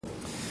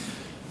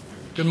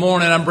Good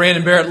morning. I'm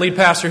Brandon Barrett, lead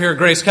pastor here at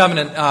Grace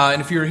Covenant.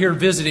 And if you're here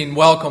visiting,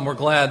 welcome. We're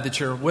glad that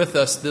you're with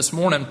us this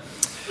morning.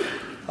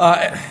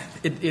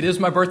 It is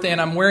my birthday, and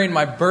I'm wearing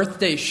my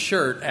birthday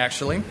shirt,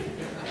 actually.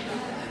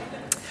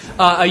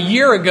 A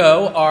year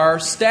ago, our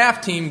staff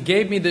team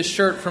gave me this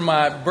shirt for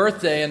my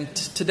birthday, and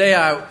today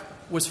I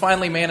was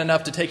finally man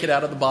enough to take it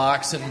out of the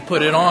box and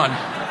put it on.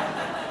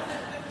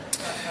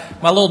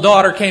 My little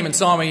daughter came and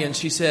saw me, and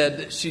she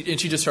said, she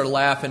just started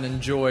laughing in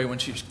joy when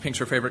pink's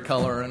her favorite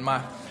color, and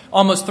my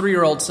almost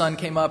 3-year-old son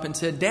came up and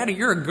said, "Daddy,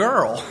 you're a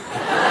girl."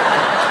 And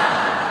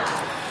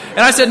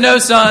I said, "No,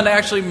 son,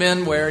 actually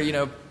men wear,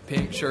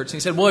 pink shirts." And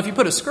he said, "Well, if you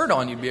put a skirt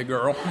on, you'd be a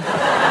girl."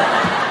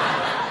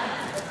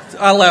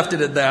 I left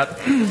it at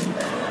that.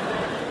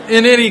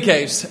 In any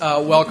case,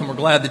 welcome. We're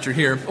glad that you're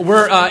here.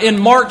 We're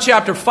in Mark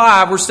chapter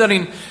 5. We're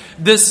studying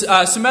this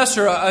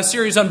semester a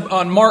series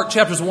on Mark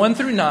chapters 1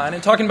 through 9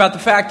 and talking about the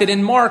fact that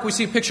in Mark we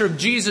see a picture of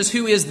Jesus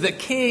who is the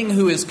King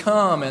who is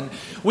come. And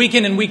week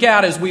in and week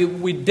out as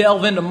we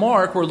delve into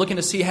Mark, we're looking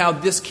to see how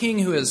this King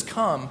who has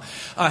come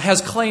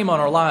has claim on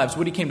our lives,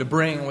 what he came to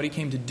bring, what he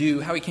came to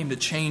do, how he came to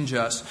change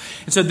us.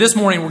 And so this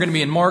morning we're going to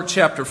be in Mark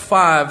chapter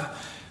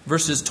 5,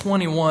 verses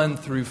 21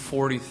 through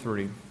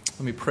 43.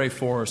 Let me pray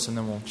for us and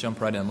then we'll jump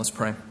right in. Let's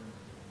pray.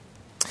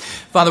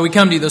 Father, we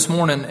come to you this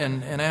morning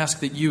and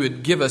ask that you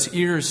would give us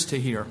ears to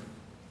hear.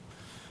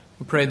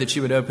 We pray that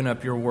you would open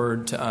up your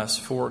word to us,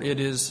 for it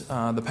is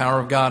the power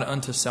of God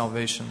unto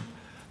salvation.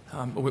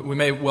 We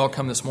may well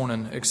come this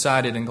morning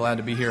excited and glad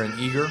to be here and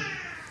eager.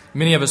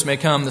 Many of us may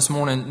come this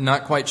morning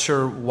not quite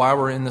sure why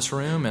we're in this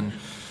room and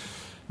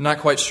not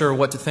quite sure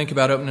what to think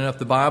about opening up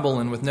the Bible,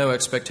 and with no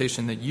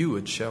expectation that you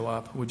would show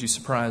up. Would you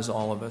surprise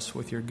all of us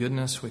with your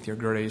goodness, with your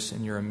grace,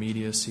 and your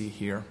immediacy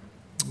here?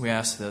 We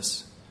ask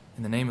this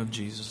in the name of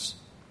Jesus.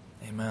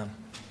 Amen.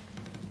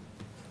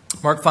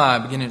 Mark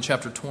 5, beginning in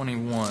chapter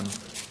 21,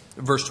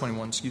 verse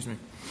 21,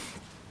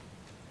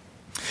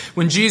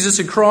 When Jesus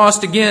had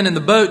crossed again in the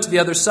boat to the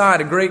other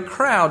side, a great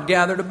crowd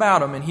gathered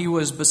about him, and he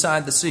was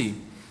beside the sea.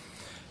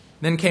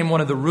 Then came one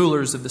of the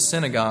rulers of the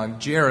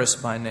synagogue, Jairus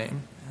by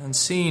name, and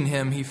seeing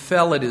him, he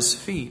fell at his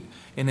feet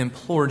and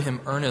implored him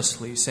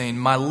earnestly, saying,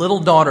 "My little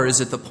daughter is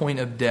at the point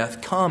of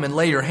death. Come and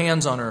lay your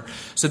hands on her,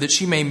 so that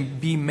she may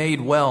be made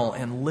well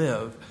and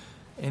live."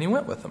 And he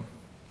went with them.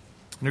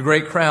 And a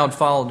great crowd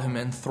followed him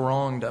and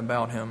thronged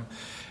about him.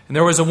 And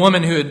there was a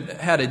woman who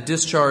had had a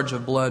discharge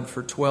of blood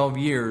for 12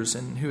 years,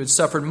 and who had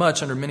suffered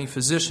much under many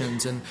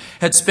physicians, and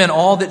had spent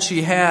all that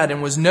she had,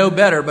 and was no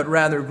better, but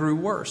rather grew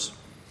worse.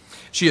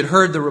 She had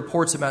heard the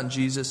reports about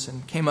Jesus,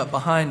 and came up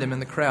behind him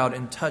in the crowd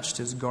and touched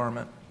his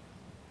garment.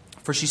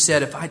 For she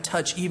said, "If I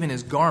touch even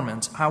his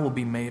garments, I will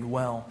be made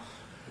well."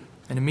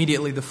 And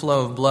immediately the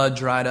flow of blood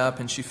dried up,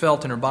 and she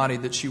felt in her body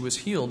that she was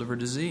healed of her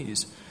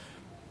disease.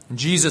 And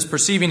Jesus,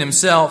 perceiving in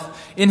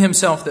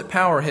himself that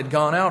power had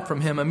gone out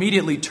from him,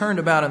 immediately turned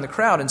about in the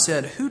crowd and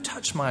said, "Who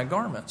touched my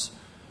garments?"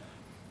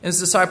 And his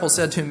disciples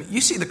said to him,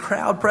 "You see the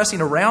crowd pressing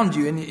around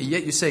you, and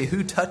yet you say,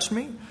 'Who touched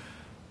me?'"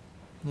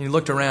 And he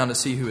looked around to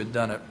see who had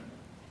done it.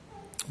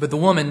 But the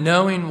woman,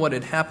 knowing what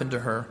had happened to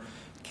her,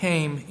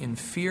 came in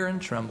fear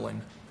and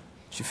trembling.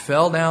 She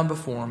fell down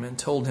before him and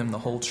told him the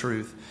whole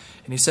truth.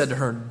 And he said to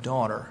her,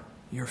 "Daughter,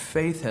 your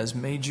faith has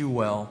made you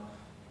well.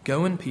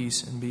 Go in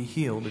peace and be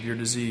healed of your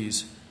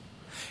disease."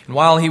 And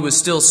while he was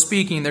still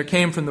speaking, there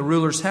came from the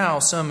ruler's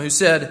house some who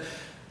said,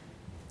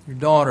 "Your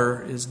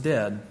daughter is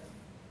dead.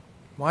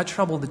 Why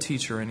trouble the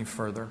teacher any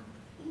further?"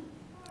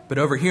 But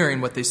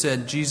overhearing what they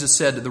said, Jesus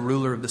said to the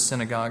ruler of the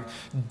synagogue,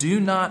 "Do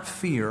not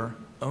fear,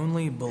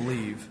 only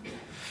believe."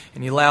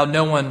 And he allowed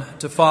no one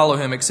to follow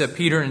him except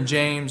Peter and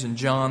James and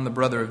John, the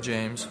brother of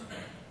James.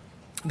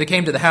 They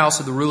came to the house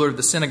of the ruler of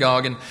the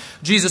synagogue, and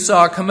Jesus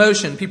saw a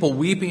commotion, people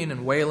weeping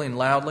and wailing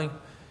loudly.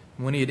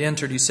 And when he had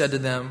entered, he said to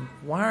them,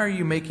 "Why are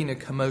you making a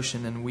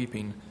commotion and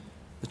weeping?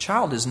 The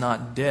child is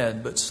not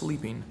dead, but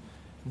sleeping."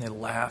 And they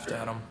laughed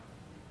at him.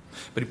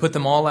 But he put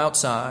them all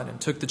outside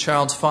and took the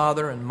child's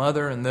father and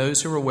mother and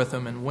those who were with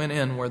him and went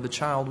in where the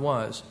child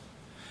was.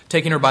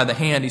 Taking her by the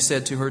hand, he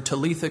said to her,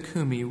 "Talitha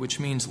cumi," which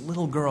means,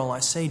 "Little girl, I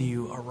say to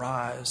you,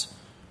 arise."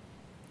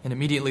 And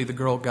immediately the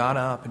girl got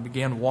up and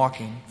began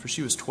walking, for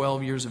she was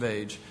 12 years of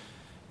age.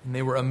 And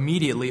they were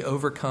immediately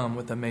overcome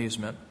with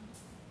amazement.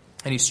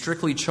 And he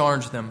strictly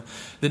charged them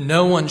that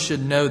no one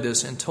should know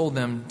this, and told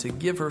them to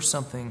give her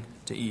something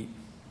to eat.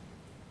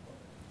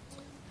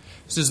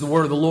 This is the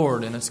word of the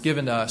Lord, and it's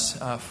given to us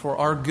for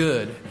our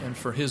good and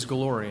for his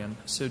glory. And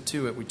so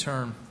to it we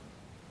turn.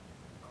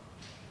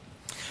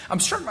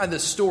 I'm struck by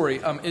this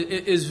story.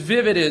 As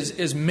vivid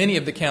as many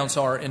of the accounts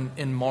are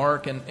in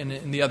Mark and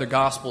in the other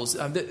Gospels,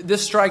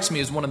 this strikes me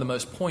as one of the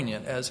most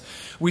poignant, as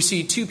we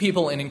see two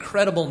people in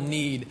incredible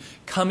need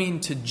coming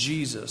to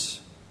Jesus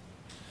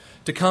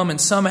to come and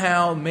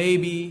somehow,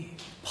 maybe,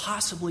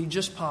 possibly,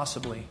 just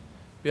possibly,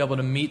 be able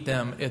to meet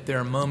them at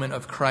their moment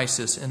of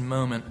crisis and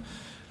moment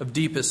of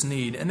deepest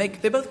need. And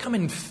they both come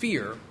in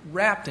fear,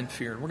 wrapped in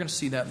fear. We're going to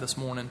see that this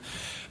morning.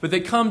 But they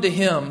come to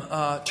him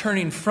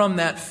turning from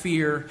that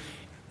fear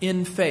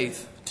in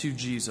faith to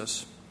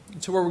Jesus.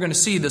 So what we're going to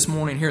see this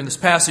morning here in this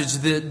passage,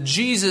 that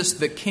Jesus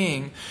the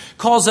King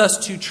calls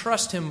us to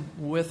trust Him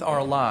with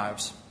our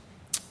lives.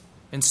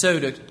 And so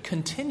to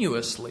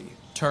continuously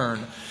turn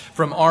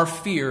from our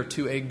fear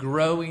to a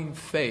growing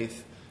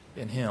faith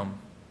in Him.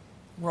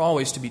 We're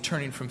always to be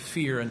turning from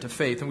fear into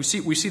faith. And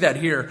we see that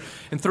here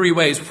in three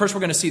ways. First,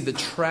 we're going to see the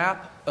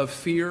trap of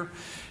fear.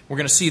 We're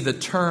going to see the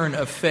turn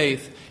of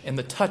faith and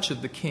the touch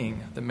of the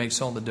King that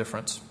makes all the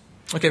difference.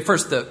 Okay,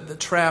 first, the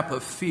trap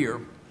of fear.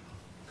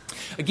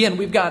 Again,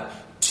 we've got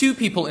two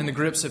people in the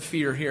grips of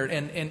fear here,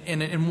 and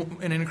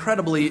an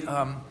incredibly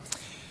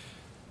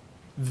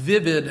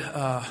vivid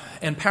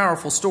and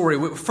powerful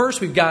story.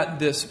 First, we've got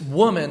this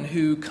woman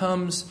who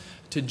comes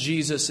to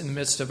Jesus in the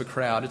midst of a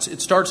crowd.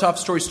 The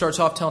story starts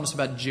off telling us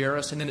about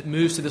Jairus, and then it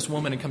moves to this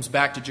woman and comes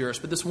back to Jairus.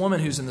 But this woman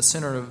who's in the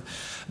center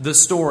of the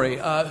story,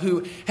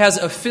 who has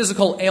a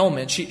physical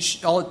ailment.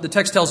 The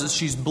text tells us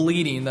she's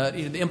bleeding.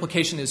 The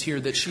implication is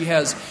here that she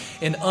has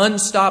an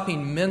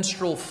unstopping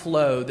menstrual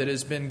flow that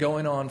has been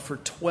going on for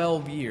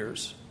 12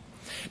 years.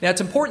 Now,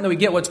 it's important that we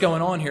get what's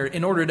going on here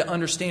in order to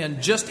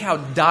understand just how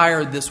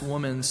dire this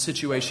woman's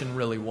situation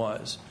really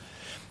was.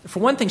 For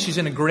one thing, she's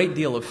in a great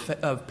deal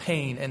of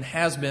pain and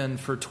has been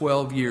for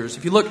 12 years.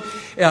 If you look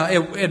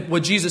at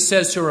what Jesus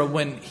says to her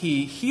when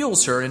He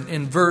heals her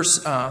in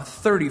verse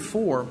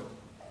 34,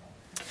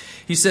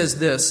 He says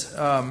this,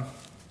 that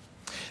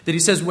He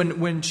says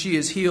when she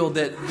is healed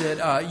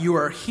that you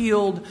are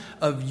healed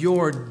of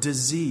your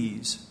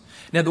disease.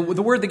 Now, the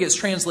word that gets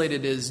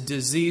translated as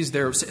disease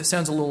there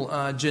sounds a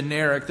little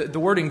generic. The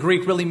word in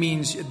Greek really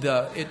means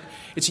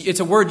it's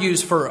a word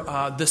used for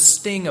the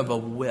sting of a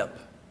whip.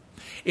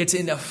 It's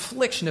an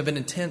affliction of an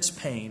intense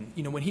pain.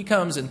 You know, when He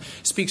comes and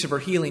speaks of her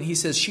healing, He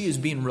says she is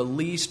being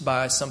released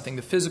by something,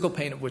 the physical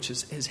pain of which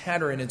has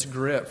had her in its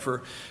grip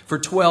for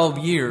 12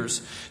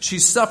 years.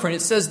 She's suffering.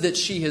 It says that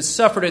she has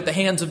suffered at the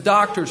hands of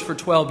doctors for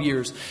 12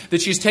 years,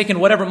 that she's taken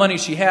whatever money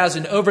she has,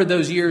 and over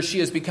those years she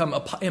has become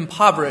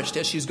impoverished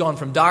as she's gone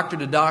from doctor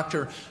to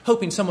doctor,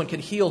 hoping someone could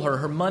heal her.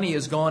 Her money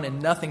is gone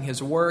and nothing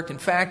has worked. In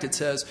fact, it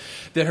says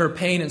that her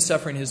pain and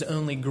suffering has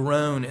only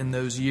grown in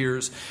those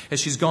years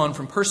as she's gone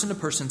from person to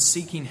person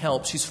seeking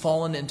help. She's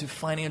fallen into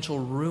financial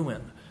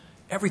ruin.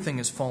 Everything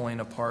is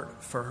falling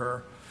apart for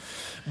her.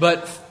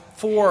 But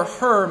for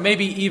her,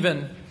 maybe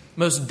even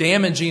most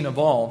damaging of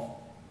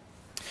all,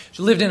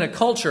 she lived in a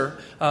culture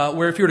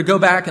where if you were to go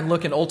back and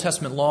look in Old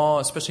Testament law,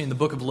 especially in the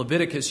book of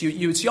Leviticus,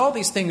 you would see all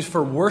these things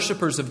for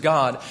worshipers of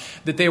God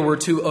that they were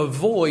to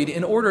avoid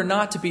in order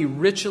not to be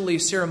ritually,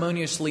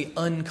 ceremoniously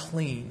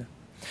unclean.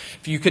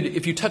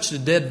 If you touched a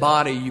dead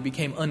body, you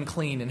became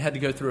unclean and had to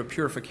go through a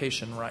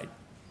purification rite.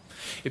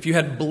 If you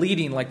had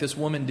bleeding like this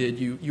woman did,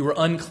 you were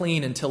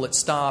unclean until it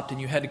stopped,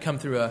 and you had to come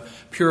through a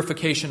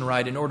purification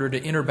rite in order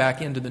to enter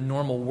back into the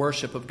normal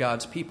worship of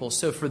God's people.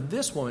 So for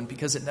this woman,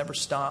 because it never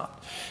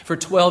stopped, for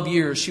 12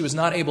 years she was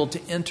not able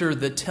to enter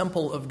the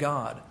temple of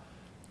God.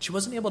 She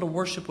wasn't able to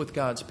worship with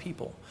God's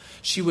people.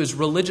 She was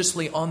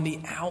religiously on the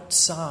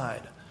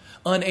outside,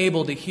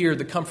 unable to hear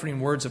the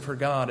comforting words of her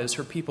God as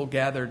her people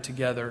gathered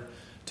together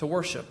to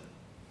worship.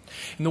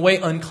 And the way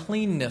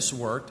uncleanness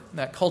worked in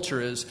that culture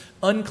is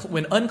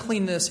when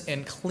uncleanness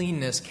and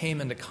cleanness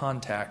came into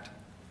contact,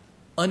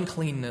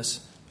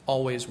 uncleanness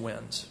always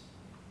wins.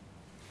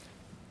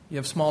 You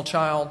have a small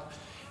child,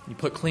 you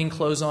put clean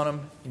clothes on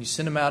them, and you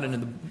send them out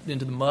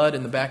into the mud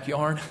in the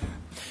backyard.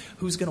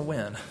 Who's going to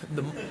win?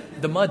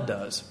 The mud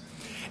does.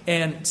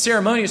 And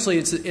ceremonially,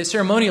 it's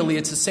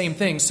the same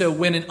thing. So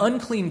when an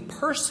unclean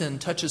person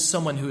touches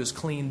someone who is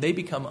clean, they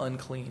become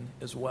unclean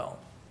as well.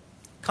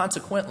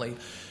 Consequently,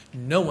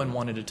 no one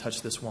wanted to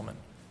touch this woman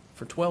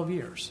for 12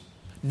 years.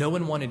 No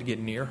one wanted to get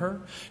near her.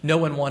 No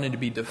one wanted to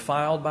be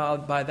defiled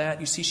by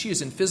that. You see, she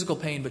is in physical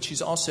pain, but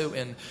she's also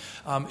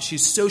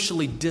she's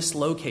socially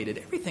dislocated.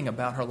 Everything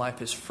about her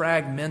life is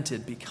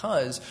fragmented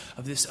because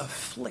of this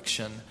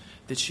affliction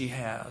that she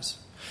has.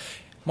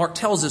 Mark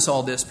tells us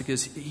all this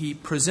because he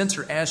presents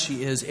her as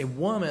she is, a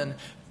woman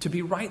to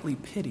be rightly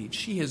pitied.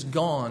 She has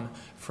gone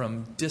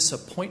from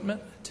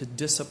disappointment to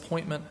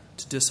disappointment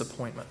to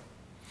disappointment.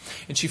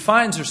 And she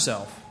finds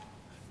herself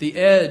the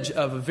edge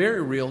of a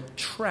very real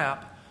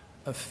trap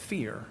of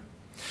fear.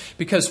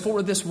 Because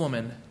for this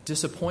woman,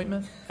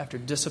 disappointment after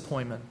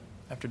disappointment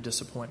after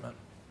disappointment.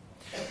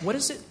 What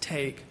does it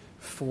take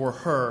for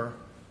her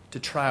to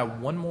try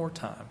one more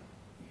time?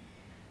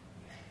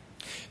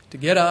 To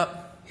get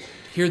up, to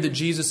hear that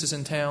Jesus is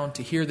in town,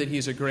 to hear that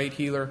He's a great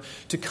healer,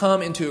 to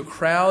come into a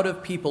crowd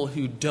of people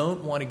who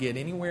don't want to get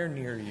anywhere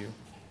near you,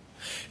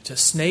 to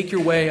snake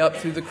your way up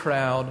through the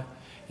crowd,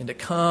 and to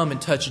come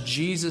and touch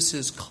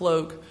Jesus'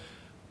 cloak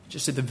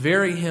just at the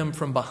very hem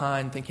from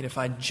behind, thinking, if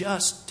I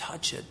just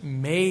touch it,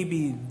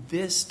 maybe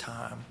this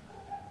time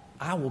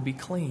I will be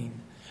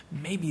clean.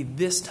 Maybe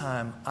this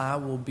time I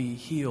will be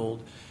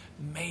healed.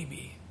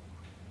 Maybe.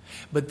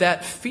 But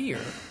that fear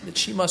that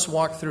she must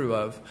walk through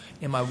of,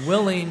 am I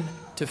willing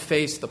to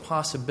face the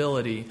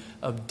possibility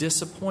of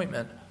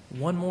disappointment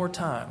one more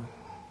time?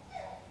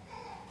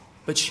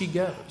 But she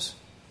goes.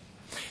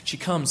 She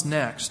comes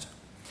next.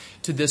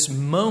 to this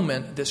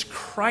moment, this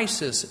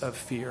crisis of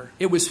fear.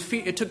 It was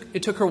fear. It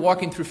took her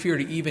walking through fear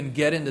to even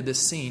get into this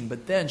scene.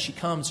 But then she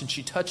comes and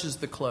she touches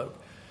the cloak.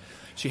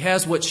 She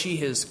has what she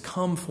has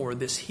come for,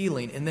 this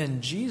healing. And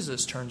then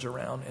Jesus turns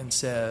around and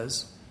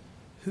says,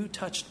 "Who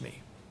touched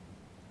me?"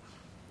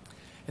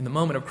 And the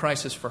moment of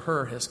crisis for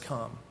her has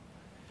come.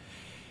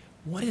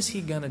 What is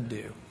he going to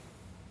do?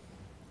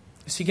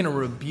 Is he going to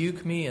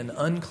rebuke me, an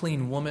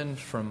unclean woman,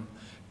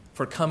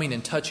 for coming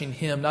and touching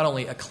him, not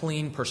only a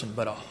clean person,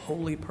 but a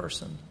holy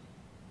person?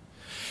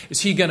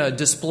 Is he going to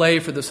display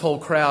for this whole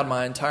crowd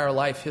my entire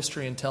life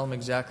history and tell them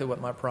exactly what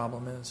my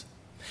problem is?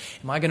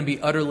 Am I going to be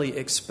utterly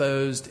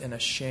exposed and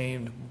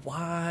ashamed?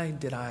 Why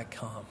did I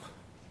come?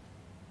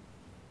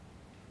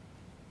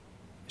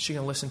 Is she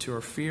going to listen to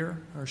her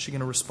fear, or is she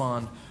going to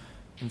respond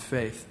in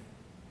faith?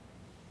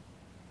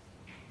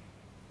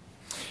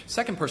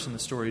 Second person in the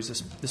story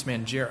is this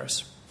man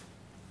Jairus.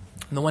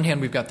 On the one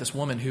hand, we've got this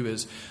woman who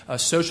is a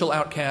social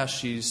outcast.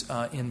 She's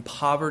in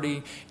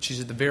poverty. She's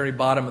at the very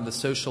bottom of the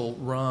social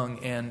rung.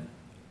 And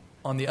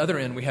on the other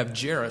end, we have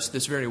Jairus,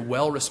 this very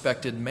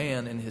well-respected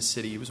man in his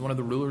city. He was one of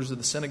the rulers of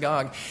the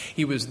synagogue.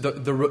 He was the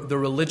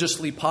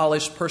religiously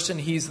polished person.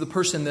 He's the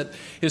person that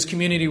his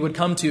community would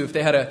come to if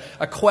they had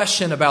a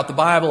question about the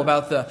Bible,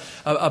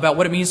 about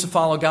what it means to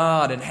follow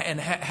God and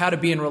how to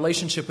be in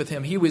relationship with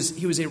Him. He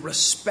was a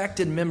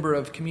respected member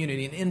of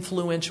community, an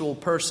influential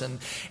person.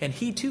 And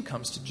he too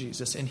comes to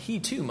Jesus, and he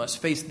too must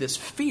face this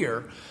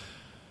fear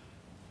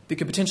that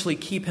could potentially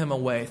keep him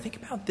away. Think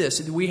about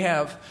this. We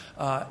have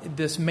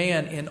this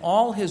man in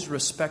all his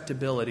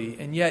respectability,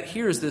 and yet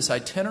here is this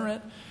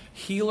itinerant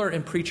healer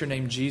and preacher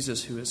named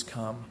Jesus who has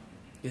come.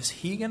 Is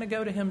he going to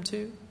go to him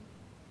too?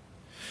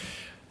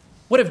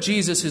 What if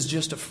Jesus is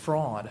just a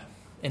fraud,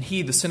 and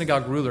he, the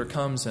synagogue ruler,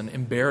 comes and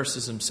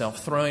embarrasses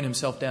himself, throwing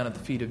himself down at the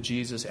feet of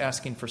Jesus,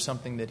 asking for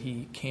something that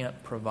he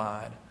can't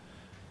provide?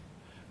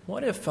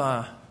 What if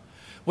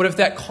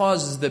that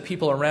causes the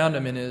people around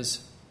him in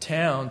his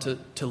town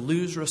to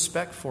lose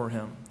respect for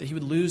him, that he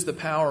would lose the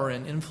power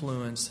and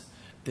influence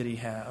that he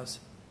has?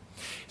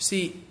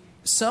 See,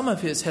 some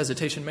of his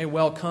hesitation may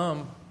well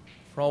come,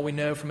 for all we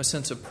know, from a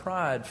sense of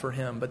pride for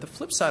him. But the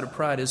flip side of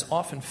pride is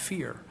often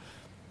fear.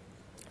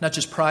 Not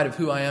just pride of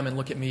who I am and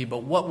look at me,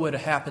 but what would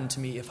happen to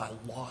me if I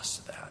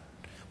lost that?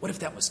 What if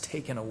that was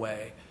taken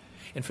away?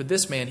 And for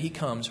this man, he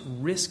comes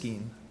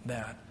risking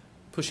that,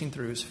 pushing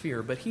through his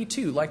fear. But he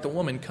too, like the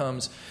woman,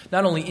 comes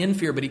not only in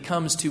fear, but he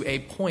comes to a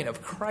point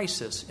of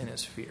crisis in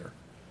his fear.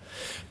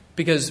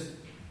 Because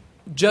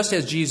just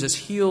as Jesus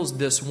heals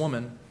this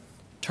woman,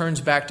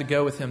 turns back to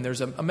go with him, there's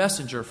a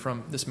messenger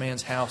from this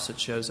man's house that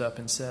shows up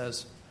and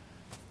says,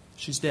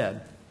 "She's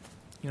dead.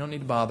 You don't need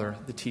to bother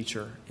the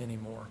teacher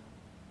anymore."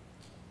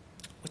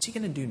 What's he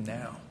going to do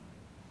now?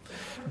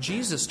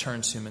 Jesus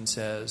turns to him and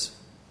says,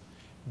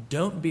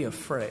 "Don't be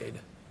afraid,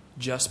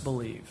 just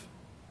believe."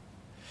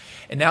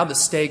 And now the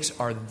stakes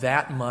are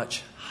that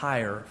much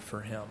higher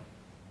for him.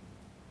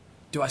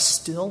 Do I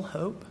still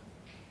hope?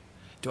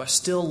 Do I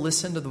still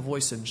listen to the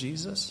voice of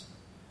Jesus?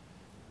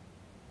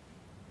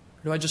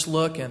 Or do I just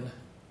look and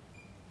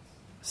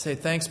say,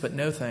 "Thanks, but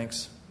no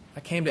thanks. I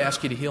came to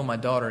ask you to heal my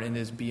daughter, and it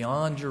is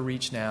beyond your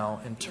reach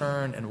now," and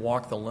turn and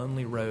walk the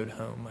lonely road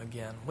home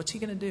again? What's he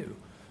going to do?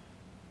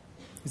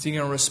 Is he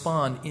going to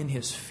respond in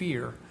his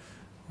fear,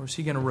 or is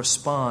he going to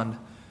respond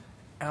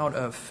out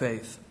of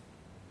faith?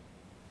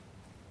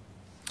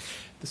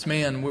 This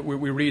man,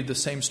 we read the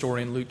same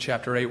story in Luke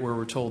chapter 8 where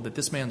we're told that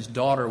this man's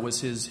daughter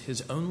was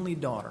his only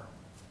daughter.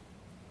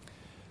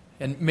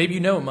 And maybe you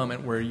know a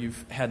moment where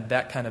you've had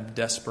that kind of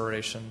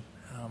desperation.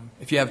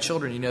 If you have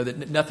children, you know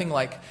that nothing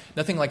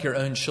like your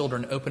own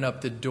children open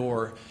up the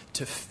door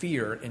to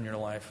fear in your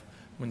life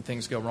when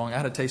things go wrong. I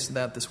had a taste of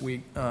that this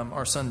week.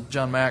 Our son,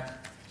 John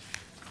Mack,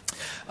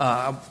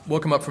 I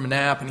woke him up from a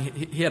nap, and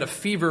he had a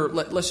fever.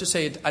 Let's just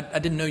say I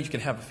didn't know you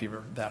could have a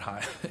fever that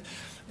high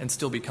and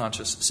still be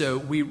conscious. So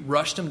we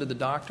rushed him to the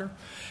doctor,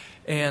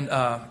 and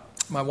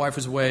my wife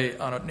was away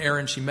on an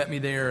errand. She met me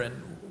there,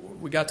 and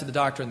we got to the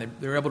doctor, and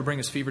they were able to bring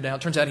his fever down.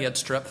 It turns out he had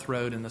strep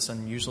throat and this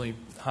unusually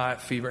high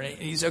fever, and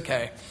he's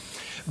okay.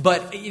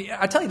 But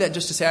I tell you that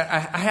just to say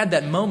I had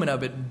that moment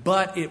of it,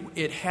 but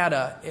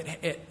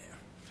it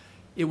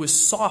was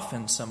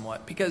softened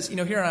somewhat, because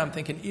here I'm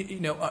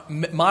thinking,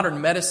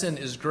 modern medicine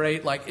is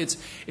great. Like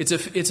it's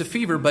a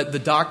fever, but the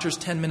doctor's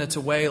 10 minutes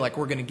away. Like,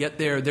 we're going to get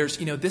there. There's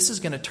this is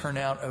going to turn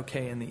out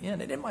okay in the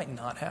end, and it might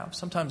not have.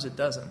 Sometimes it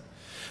doesn't.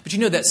 But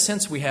that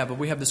sense we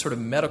have this sort of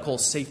medical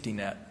safety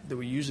net that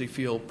we usually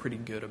feel pretty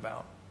good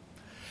about.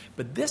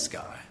 But this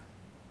guy,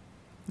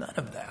 none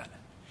of that.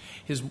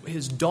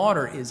 His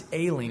daughter is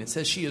ailing. It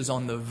says she is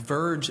on the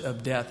verge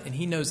of death, and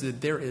he knows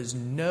that there is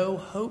no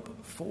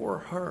hope for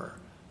her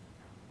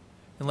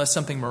unless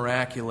something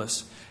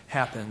miraculous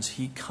happens.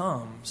 He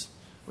comes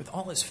with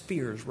all his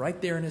fears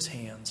right there in his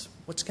hands.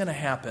 What's going to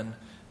happen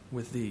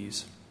with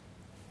these?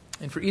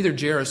 And for either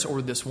Jairus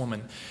or this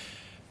woman,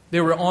 they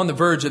were on the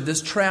verge of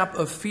this trap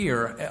of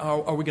fear.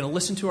 Are we going to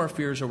listen to our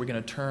fears, or are we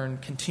going to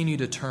continue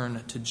to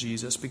turn to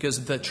Jesus?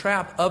 Because the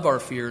trap of our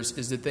fears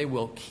is that they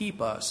will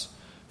keep us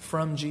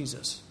from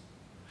Jesus.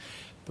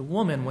 The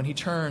woman, when he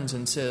turns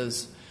and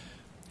says,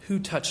 "Who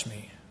touched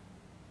me?"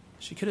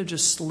 she could have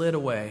just slid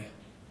away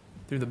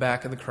through the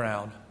back of the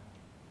crowd,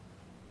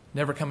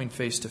 never coming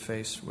face to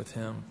face with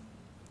him.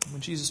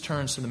 When Jesus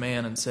turns to the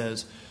man and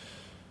says,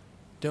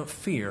 "Don't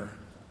fear,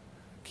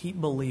 keep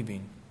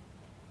believing,"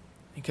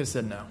 he could have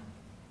said, "No,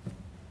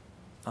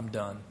 I'm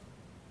done,"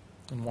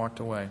 and walked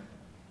away.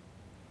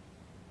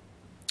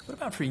 What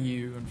about for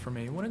you and for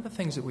me? What are the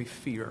things that we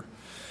fear?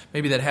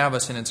 Maybe that have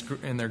us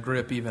in their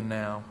grip even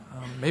now.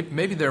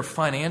 Maybe they're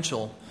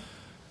financial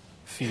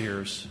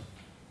fears.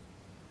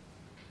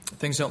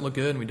 Things don't look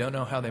good and we don't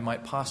know how they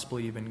might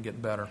possibly even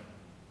get better.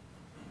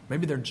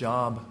 Maybe they're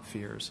job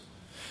fears.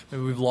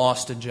 Maybe we've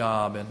lost a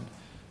job and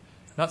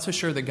not so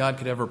sure that God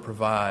could ever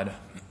provide.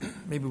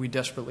 Maybe we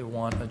desperately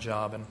want a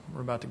job and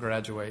we're about to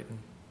graduate, and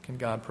can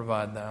God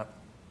provide that?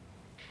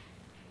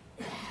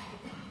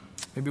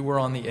 Maybe we're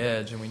on the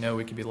edge and we know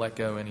we could be let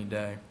go any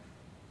day.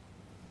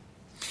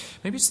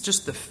 Maybe it's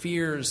just the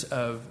fears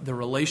of the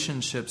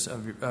relationships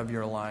of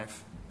your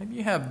life. Maybe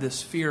you have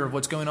this fear of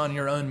what's going on in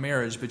your own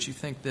marriage, but you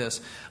think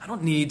this: I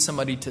don't need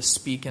somebody to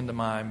speak into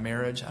my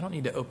marriage. I don't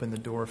need to open the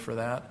door for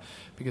that,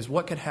 because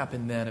what could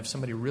happen then if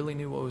somebody really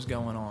knew what was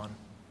going on?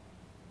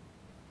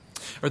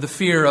 Or the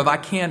fear of, I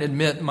can't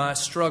admit my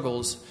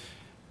struggles.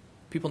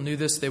 People knew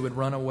this, they would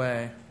run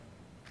away.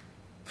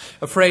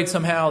 Afraid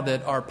somehow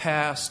that our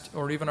past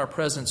or even our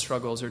present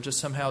struggles are just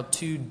somehow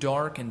too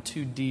dark and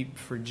too deep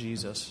for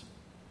Jesus.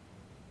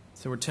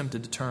 So we're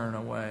tempted to turn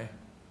away.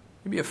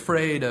 Maybe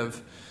afraid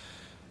of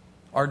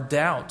our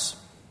doubts,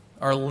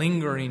 our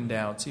lingering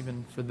doubts,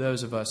 even for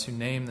those of us who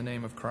name the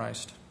name of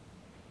Christ.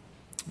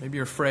 Maybe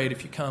you're afraid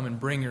if you come and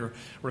bring your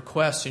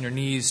requests and your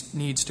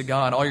needs to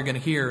God, all you're going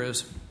to hear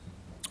is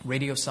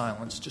radio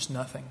silence, just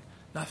nothing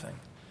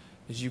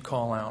as you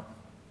call out.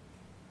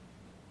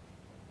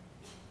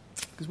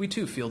 Because we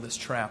too feel this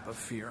trap of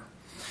fear.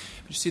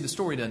 But you see, the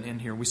story doesn't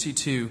end here. We see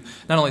too,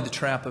 not only the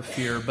trap of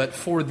fear, but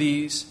for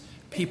these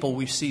people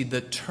we see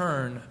the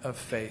turn of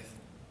faith.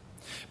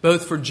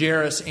 Both for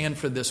Jairus and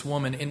for this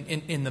woman,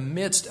 in the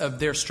midst of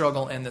their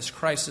struggle and this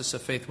crisis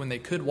of faith, when they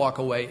could walk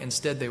away,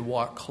 instead they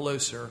walk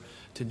closer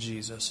to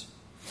Jesus.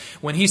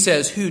 When he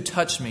says, "Who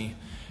touched me?"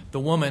 the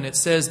woman, it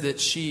says that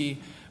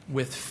she,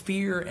 with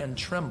fear and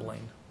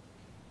trembling,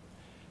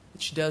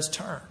 that she does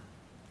turn.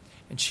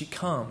 And she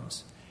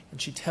comes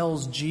and she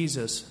tells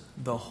Jesus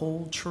the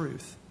whole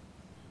truth.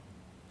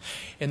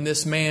 And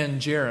this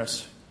man,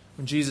 Jairus,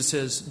 when Jesus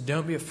says,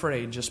 "Don't be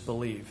afraid, just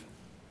believe,"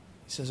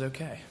 he says,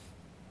 "Okay."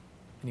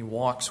 And he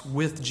walks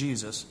with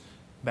Jesus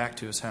back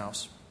to his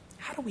house.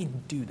 How do we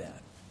do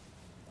that?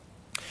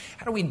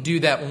 How do we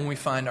do that when we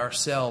find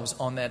ourselves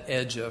on that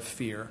edge of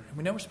fear?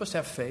 We know we're supposed to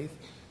have faith.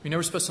 We know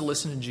we're supposed to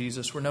listen to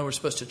Jesus. We know we're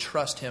supposed to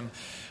trust him.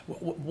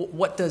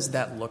 What does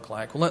that look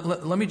like? Well,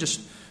 let me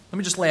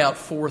just lay out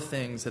 4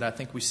 things that I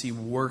think we see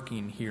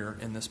working here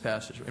in this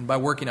passage. And by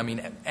working, I mean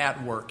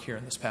at work here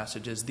in this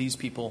passage, as these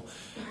people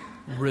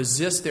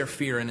resist their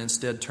fear and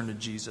instead turn to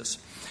Jesus.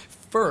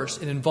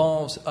 First, it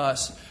involves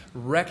us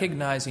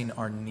recognizing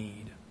our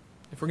need.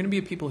 If we're going to be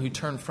a people who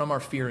turn from our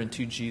fear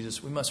into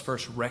Jesus, we must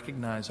first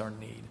recognize our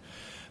need.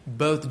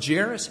 Both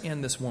Jairus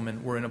and this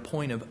woman were in a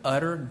point of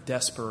utter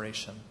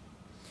desperation.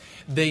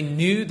 They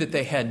knew that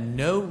they had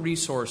no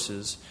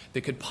resources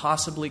that could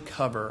possibly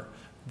cover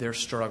their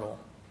struggle.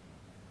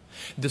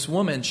 This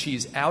woman,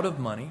 she's out of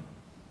money.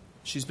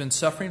 She's been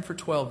suffering for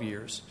 12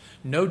 years.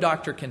 No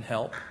doctor can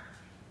help.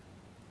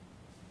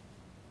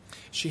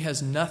 She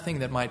has nothing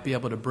that might be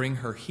able to bring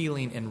her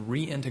healing and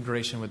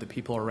reintegration with the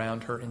people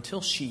around her until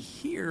she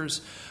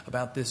hears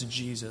about this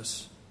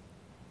Jesus.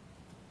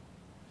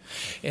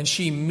 And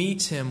she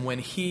meets him when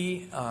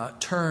he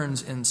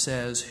turns and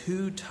says,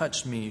 "Who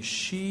touched me?"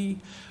 She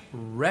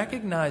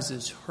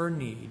recognizes her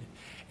need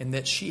and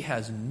that she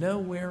has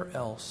nowhere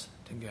else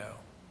to go.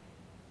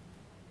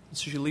 And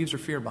so she leaves her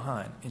fear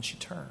behind and she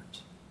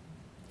turns.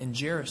 And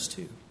Jairus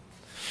too.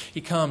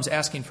 He comes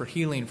asking for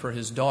healing for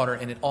his daughter,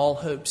 and all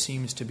hope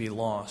seems to be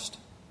lost.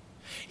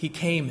 He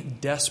came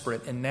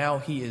desperate, and now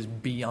he is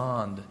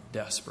beyond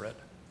desperate.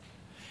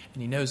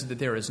 And he knows that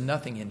there is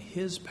nothing in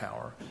his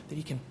power that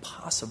he can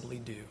possibly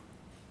do.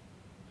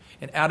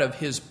 And out of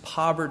his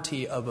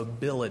poverty of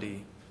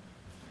ability,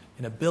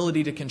 an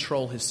ability to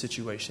control his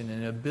situation,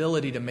 an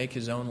ability to make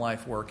his own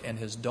life work and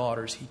his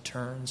daughter's, he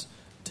turns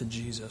to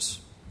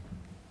Jesus.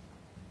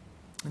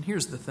 And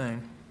here's the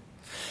thing.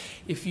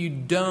 If you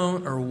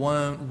don't or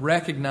won't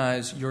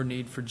recognize your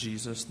need for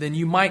Jesus, then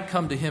you might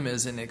come to him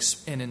as an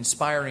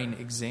inspiring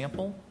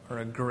example or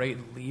a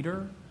great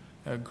leader,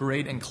 a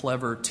great and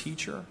clever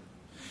teacher.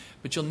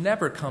 But you'll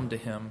never come to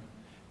him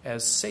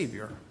as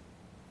Savior,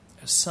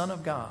 as Son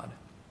of God,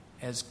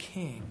 as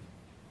King.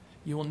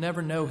 You will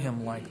never know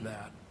him like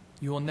that.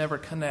 You will never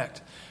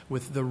connect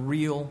with the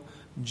real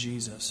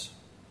Jesus.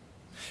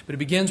 But it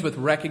begins with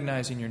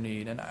recognizing your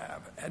need. And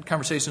I've had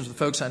conversations with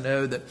folks I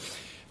know that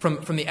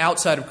from the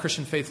outside of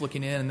Christian faith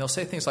looking in, and they'll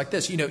say things like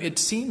this: it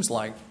seems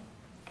like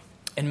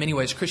in many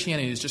ways,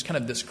 Christianity is just kind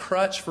of this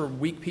crutch for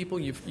weak people.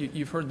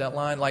 You've heard that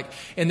line.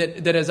 And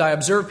that as I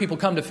observe people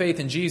come to faith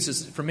in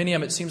Jesus, for many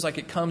of them, it seems like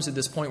it comes at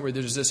this point where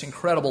there's this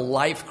incredible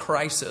life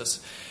crisis,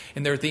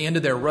 and they're at the end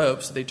of their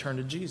rope, so they turn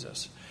to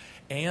Jesus.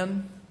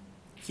 And,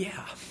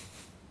 yeah,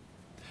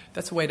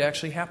 that's the way it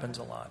actually happens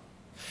a lot.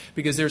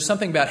 Because there's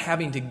something about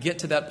having to get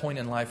to that point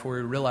in life where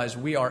we realize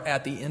we are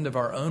at the end of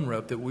our own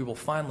rope, that we will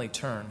finally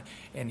turn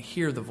and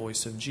hear the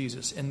voice of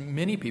Jesus. And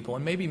many people,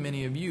 and maybe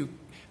many of you,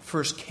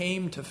 first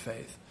came to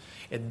faith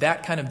at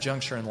that kind of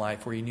juncture in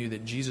life where you knew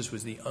that Jesus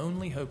was the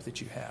only hope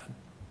that you had.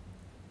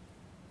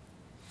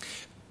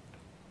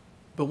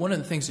 But one of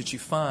the things that you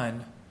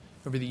find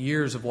over the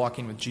years of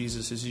walking with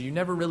Jesus is you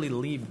never really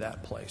leave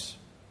that place.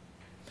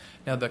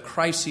 Now, the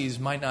crises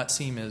might not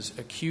seem as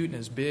acute and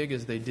as big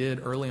as they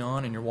did early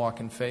on in your walk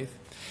in faith.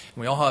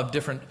 And we all have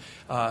different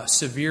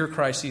severe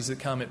crises that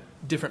come at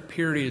different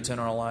periods in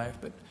our life.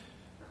 But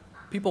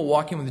people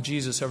walking with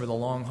Jesus over the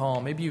long haul,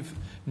 maybe you've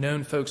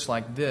known folks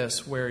like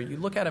this, where you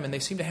look at them and they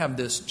seem to have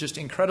this just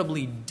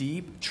incredibly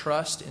deep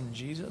trust in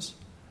Jesus.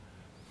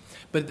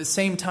 But at the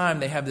same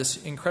time, they have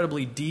this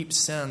incredibly deep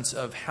sense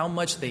of how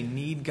much they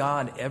need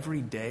God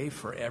every day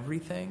for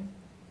everything.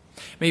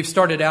 Maybe you've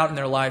started out in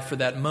their life for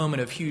that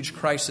moment of huge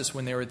crisis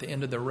when they were at the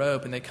end of the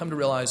rope, and they come to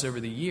realize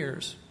over the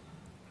years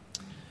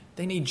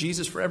they need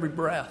Jesus for every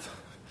breath.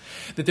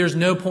 That there's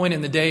no point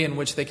in the day in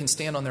which they can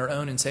stand on their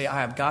own and say, I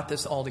have got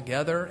this all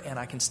together, and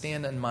I can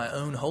stand in my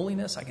own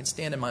holiness, I can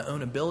stand in my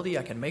own ability,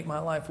 I can make my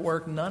life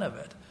work. None of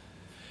it.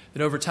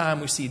 That over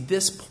time we see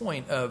this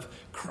point of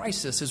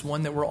crisis is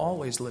one that we're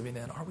always living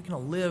in. Are we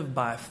going to live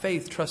by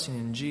faith, trusting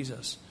in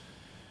Jesus,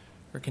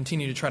 or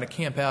continue to try to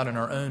camp out in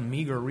our own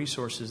meager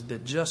resources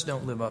that just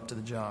don't live up to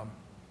the job?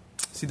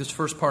 See, this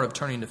first part of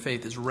turning to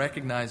faith is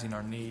recognizing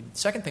our need. The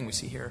second thing we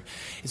see here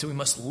is that we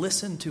must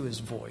listen to his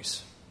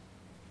voice.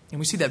 And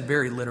we see that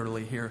very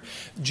literally here.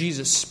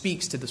 Jesus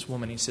speaks to this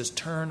woman. He says,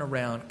 turn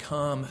around,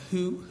 come.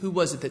 Who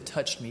was it that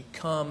touched me?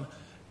 Come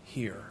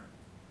here.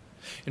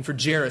 And for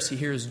Jairus, he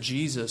hears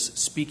Jesus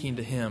speaking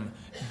to him.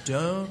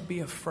 Don't be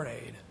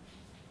afraid.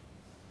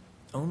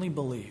 Only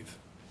believe.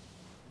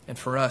 And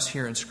for us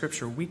here in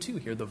Scripture, we too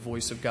hear the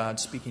voice of God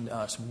speaking to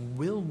us.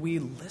 Will we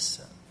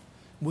listen?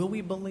 Will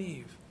we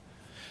believe?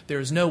 There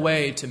is no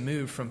way to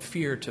move from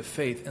fear to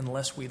faith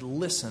unless we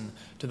listen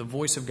to the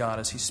voice of God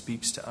as he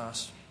speaks to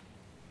us.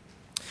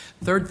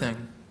 Third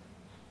thing,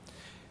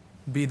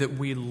 be that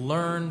we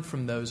learn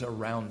from those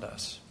around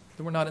us.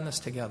 That we're not in this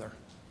together.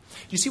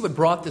 Do you see what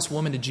brought this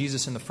woman to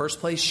Jesus in the first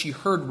place? She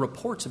heard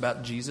reports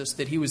about Jesus,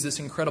 that he was this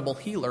incredible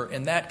healer,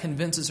 and that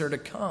convinces her to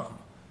come.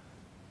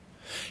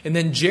 And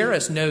then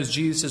Jairus knows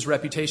Jesus'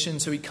 reputation,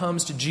 so he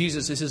comes to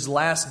Jesus as his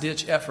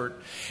last-ditch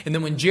effort. And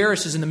then when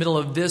Jairus is in the middle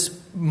of this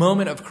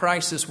moment of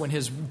crisis, when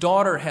his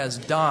daughter has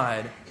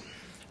died,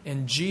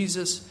 and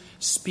Jesus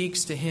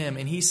speaks to him,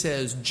 and he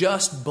says,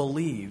 just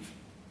believe.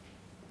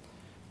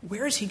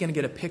 Where is he going to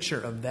get a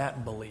picture of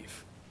that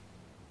belief?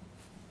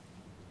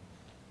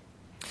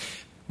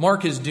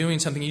 Mark is doing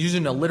something, he's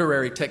using a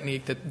literary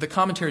technique that the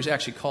commentaries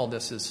actually call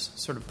this, as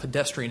sort of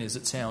pedestrian as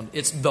it sounds.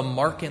 It's the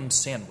Markan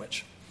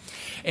sandwich.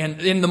 And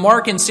in the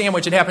Markan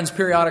sandwich, it happens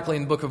periodically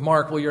in the book of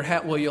Mark, where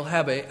you'll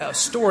have a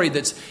story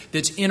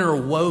that's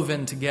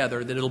interwoven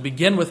together, that it'll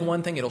begin with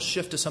one thing, it'll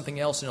shift to something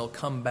else, and it'll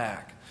come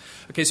back.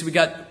 Okay, so we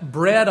got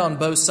bread on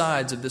both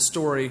sides of the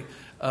story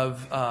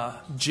of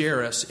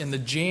Jairus, and the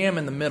jam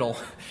in the middle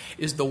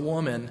is the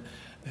woman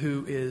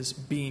who is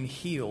being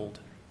healed.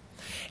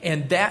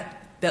 And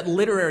that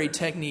literary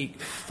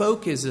technique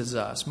focuses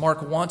us.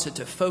 Mark wants it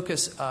to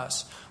focus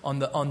us on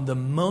the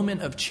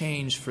moment of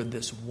change for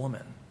this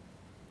woman.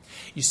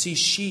 You see,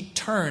 she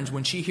turns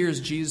when she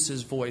hears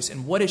Jesus' voice,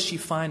 and what does she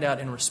find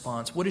out in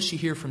response? What does she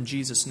hear from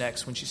Jesus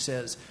next when she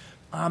says,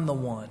 I'm the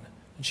one,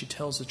 and she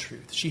tells the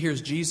truth? She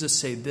hears Jesus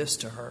say this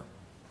to her: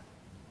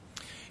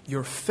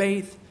 your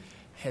faith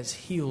has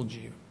healed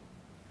you.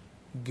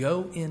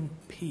 Go in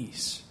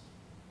peace.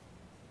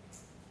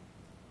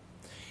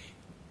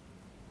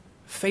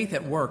 Faith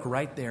at work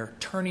right there,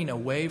 turning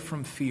away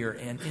from fear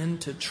and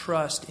into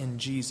trust in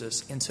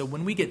Jesus. And so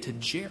when we get to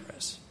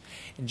Jairus,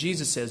 and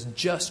Jesus says,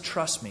 just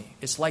trust me,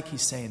 it's like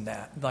he's saying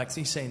that. Like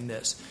he's saying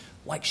this,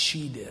 like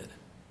she did.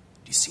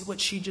 Do you see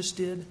what she just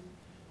did?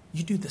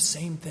 You do the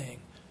same thing.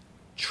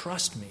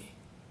 Trust me.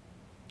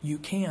 You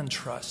can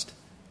trust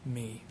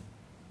me.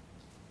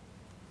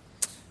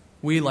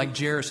 We, like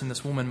Jairus and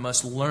this woman,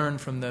 must learn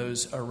from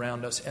those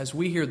around us. As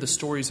we hear the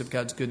stories of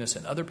God's goodness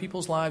in other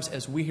people's lives,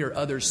 as we hear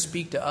others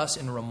speak to us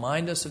and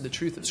remind us of the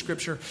truth of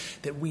Scripture,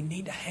 that we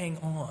need to hang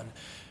on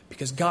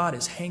because God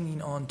is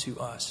hanging on to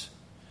us,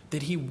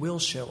 that he will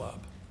show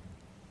up,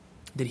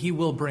 that he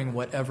will bring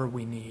whatever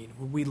we need.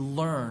 We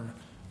learn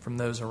from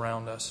those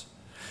around us.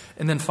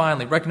 And then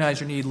finally, recognize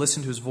your need,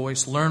 listen to his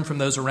voice, learn from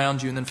those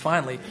around you, and then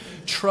finally,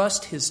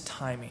 trust his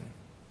timing.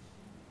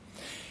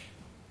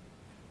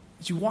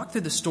 As you walk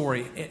through the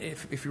story,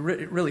 if you're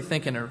really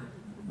thinking or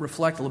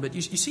reflect a little bit,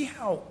 you see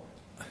how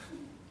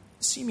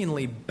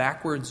seemingly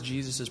backwards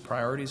Jesus'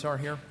 priorities are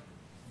here.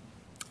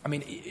 I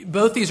mean,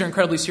 both these are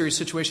incredibly serious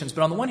situations,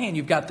 but on the one hand,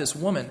 you've got this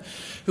woman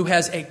who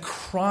has a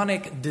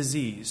chronic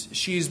disease.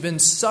 She's been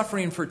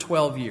suffering for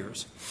 12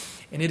 years,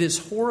 and it is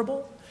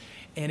horrible,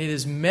 and it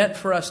is meant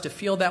for us to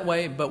feel that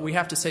way, but we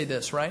have to say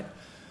this, right?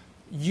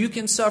 You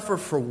can suffer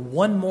for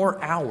one more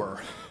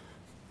hour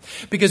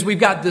because we've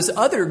got this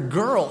other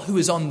girl who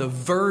is on the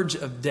verge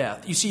of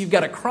death. You see, you've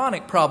got a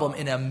chronic problem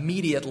in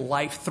immediate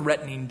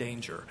life-threatening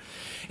danger.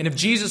 And if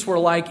Jesus were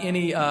like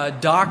any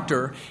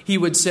doctor, he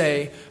would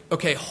say,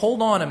 okay,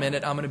 hold on a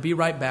minute, I'm going to be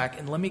right back,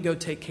 and let me go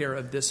take care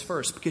of this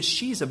first, because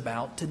she's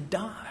about to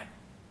die.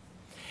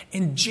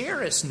 And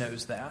Jairus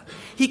knows that.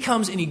 He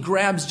comes and he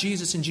grabs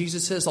Jesus, and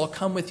Jesus says, I'll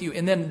come with you.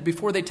 And then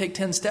before they take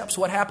 10 steps,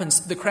 what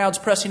happens? The crowd's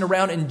pressing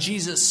around, and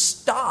Jesus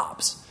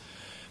stops.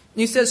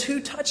 And he says,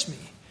 who touched me?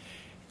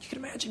 You can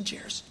imagine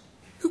Jairus.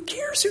 Who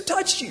cares who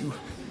touched you?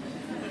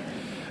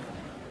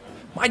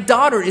 My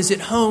daughter is at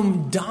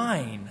home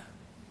dying.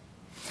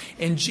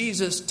 And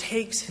Jesus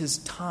takes his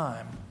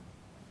time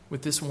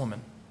with this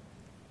woman.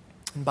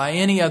 And by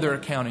any other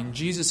accounting,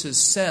 Jesus'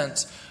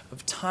 sense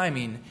of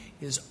timing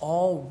is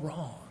all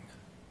wrong.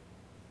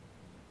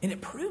 And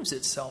it proves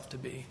itself to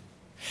be.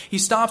 He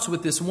stops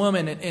with this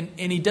woman,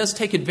 and he does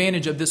take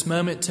advantage of this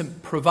moment to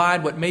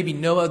provide what maybe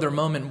no other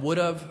moment would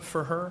have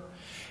for her.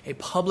 A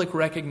public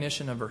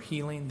recognition of her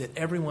healing, that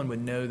everyone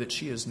would know that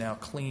she is now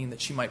clean, that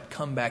she might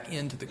come back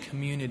into the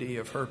community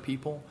of her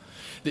people,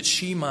 that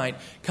she might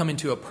come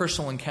into a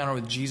personal encounter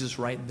with Jesus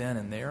right then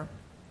and there.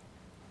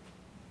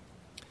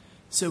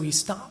 So he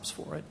stops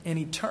for it, and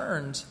he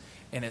turns,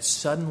 and it's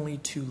suddenly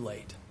too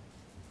late,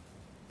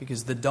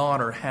 because the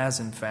daughter has,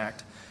 in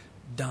fact,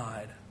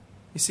 died.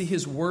 You see,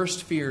 his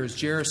worst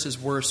fears, Jairus'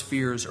 worst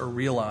fears, are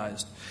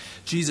realized.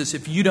 Jesus,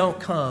 if you don't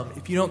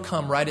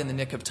come right in the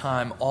nick of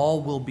time,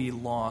 all will be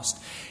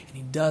lost. And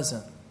he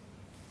doesn't.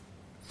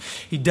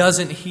 He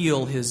doesn't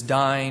heal his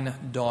dying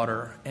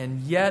daughter.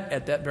 And yet,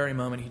 at that very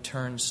moment, he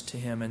turns to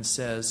him and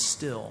says,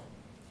 still,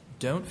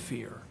 don't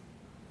fear,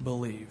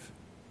 believe.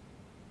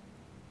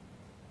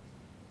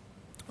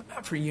 What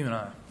about for you and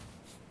I?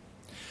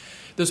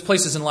 Those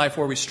places in life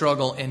where we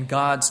struggle and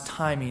God's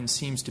timing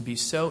seems to be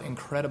so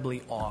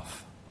incredibly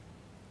off.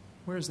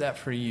 Where is that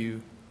for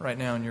you right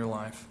now in your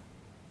life?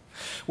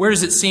 Where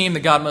does it seem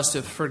that God must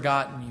have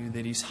forgotten you,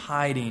 that he's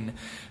hiding,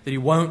 that he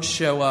won't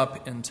show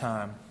up in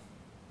time?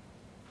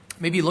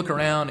 Maybe you look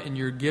around and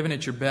you're giving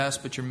it your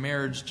best, but your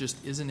marriage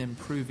just isn't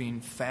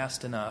improving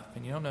fast enough,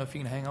 and you don't know if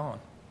you can hang on.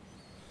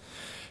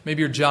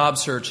 Maybe your job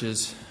search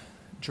is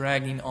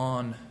dragging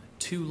on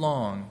too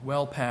long,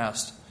 well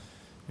past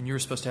when you were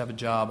supposed to have a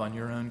job on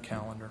your own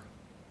calendar.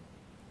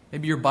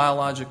 Maybe your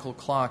biological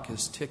clock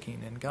is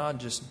ticking, and God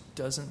just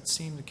doesn't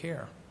seem to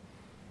care.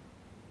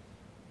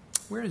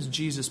 Where is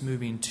Jesus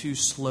moving too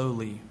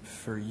slowly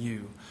for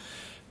you?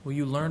 Will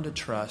you learn to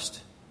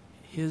trust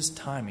his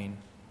timing,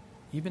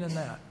 even in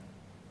that?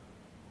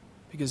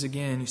 Because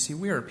again, you see,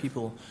 we are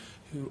people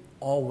who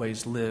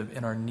always live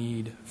in our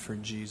need for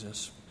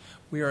Jesus.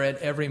 We are at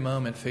every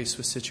moment faced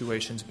with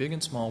situations, big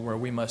and small, where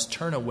we must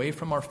turn away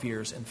from our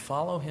fears and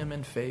follow him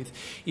in faith,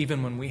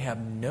 even when we have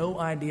no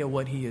idea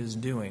what he is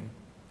doing,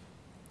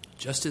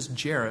 just as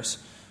Jairus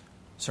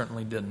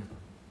certainly didn't.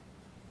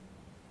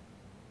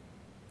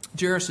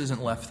 Jairus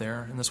isn't left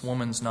there, and this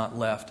woman's not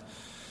left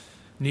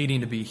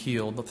needing to be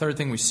healed. The third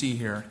thing we see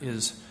here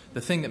is the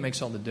thing that makes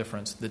all the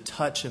difference, the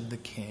touch of the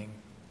king.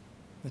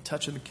 The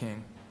touch of the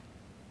king.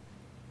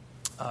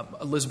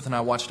 Elizabeth and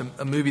I watched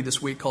a movie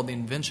this week called The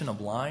Invention of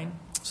Lying.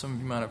 Some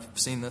of you might have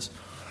seen this.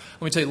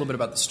 Let me tell you a little bit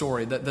about the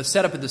story. The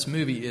setup of this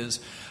movie is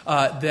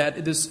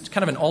that this is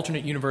kind of an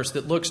alternate universe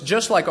that looks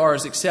just like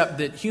ours, except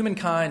that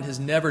humankind has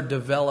never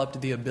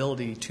developed the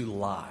ability to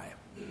lie.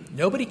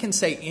 Nobody can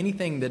say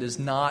anything that is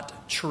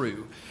not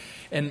true.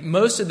 And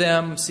most of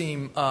them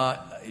seem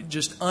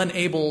just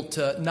unable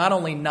to not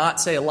only not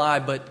say a lie,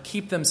 but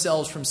keep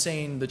themselves from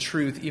saying the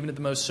truth, even at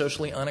the most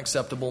socially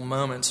unacceptable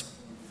moments.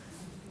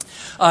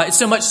 It's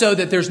so much so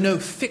that there's no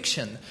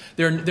fiction.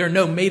 There are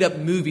no made-up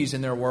movies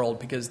in their world,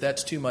 because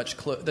that's too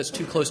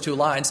close to a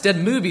lie. Instead,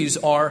 movies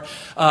are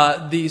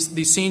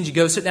these scenes. You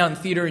go sit down in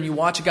the theater and you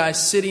watch a guy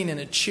sitting in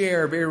a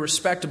chair, very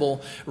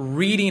respectable,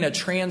 reading a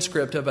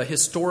transcript of a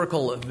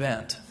historical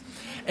event.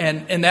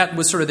 And that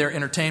was sort of their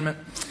entertainment.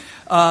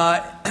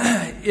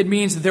 It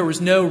means that there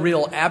was no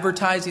real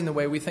advertising the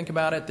way we think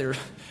about it. They're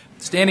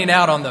standing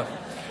out on the...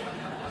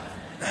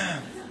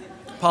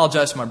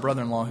 Apologize to my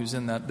brother-in-law who's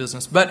in that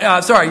business.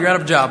 But sorry, you're out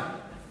of a job.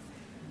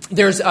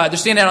 They're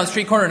standing out on the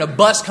street corner and a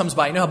bus comes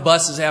by. You know how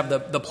buses have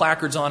the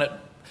placards on it?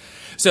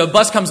 So a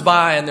bus comes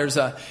by and there's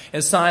a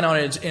sign on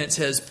it and it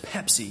says,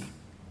 Pepsi,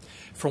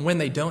 for when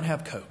they don't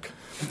have Coke.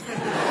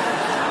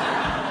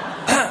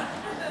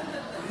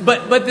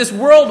 But this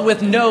world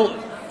with no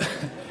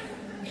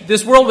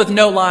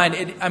line,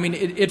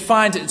 it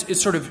finds its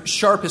sort of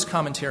sharpest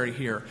commentary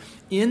here.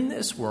 In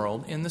this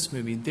world, in this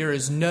movie, there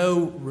is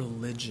no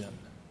religion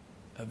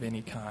of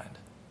any kind,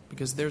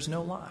 because there's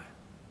no lie.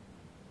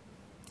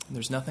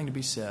 There's nothing to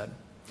be said.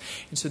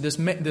 And so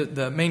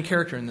the main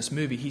character in this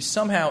movie, he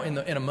somehow, in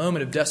a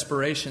moment of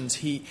desperation,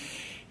 he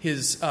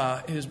his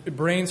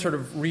brain sort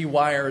of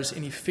rewires,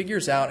 and he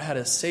figures out how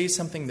to say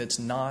something that's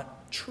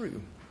not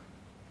true.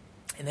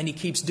 And then he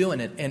keeps doing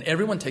it, and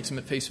everyone takes him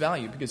at face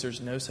value because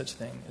there's no such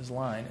thing as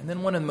lying. And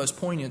then one of the most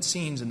poignant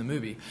scenes in the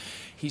movie,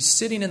 he's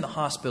sitting in the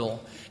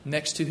hospital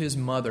next to his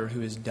mother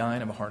who is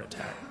dying of a heart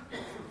attack.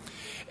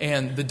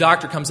 And the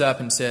doctor comes up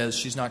and says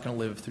she's not going to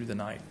live through the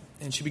night.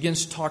 And she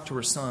begins to talk to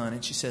her son,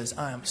 and she says,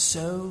 I am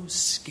so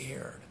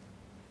scared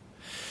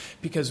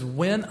because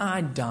when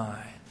I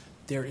die,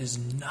 there is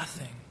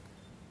nothing.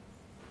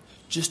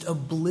 Just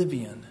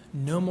oblivion,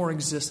 no more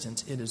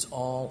existence. It is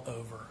all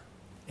over.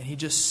 And he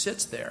just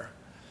sits there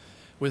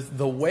with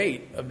the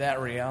weight of that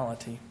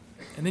reality.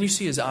 And then you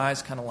see his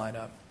eyes kind of light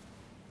up.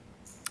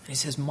 And he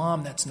says,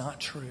 Mom, that's not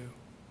true.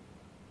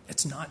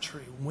 It's not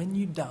true. When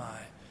you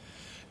die,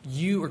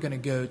 you are going to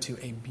go to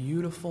a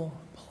beautiful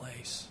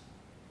place.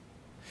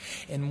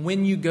 And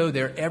when you go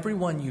there,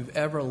 everyone you've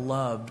ever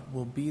loved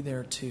will be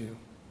there too.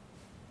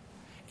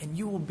 And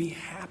you will be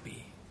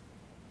happy.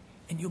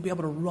 And you'll be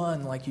able to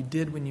run like you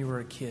did when you were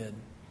a kid.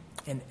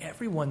 And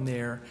everyone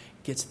there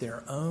gets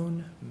their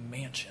own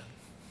mansion.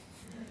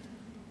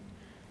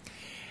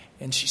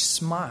 And she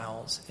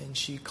smiles and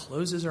she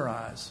closes her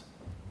eyes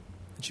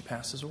and she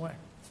passes away.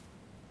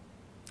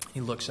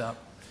 He looks up.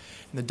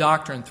 And the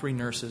doctor and 3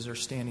 nurses are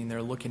standing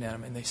there looking at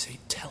him, and they say,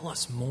 tell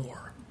us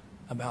more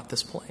about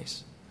this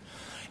place.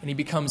 And he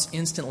becomes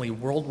instantly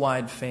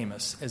worldwide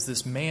famous as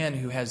this man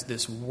who has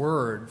this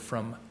word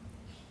from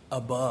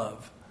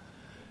above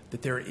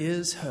that there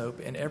is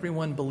hope, and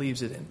everyone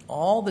believes it. And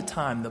all the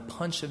time, the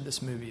punch of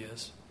this movie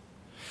is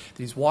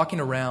that he's walking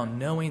around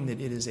knowing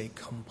that it is a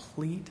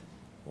complete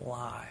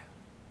lie.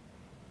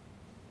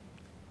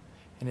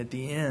 And at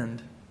the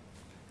end,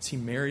 as he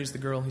marries the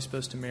girl he's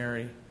supposed to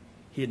marry,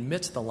 he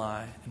admits the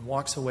lie and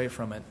walks away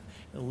from it,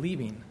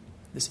 leaving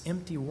this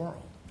empty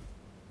world,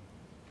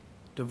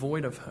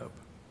 devoid of hope.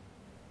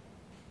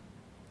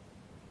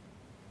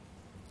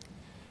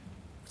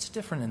 What's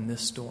different in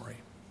this story?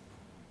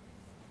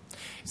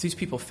 As these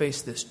people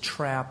face this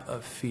trap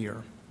of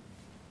fear,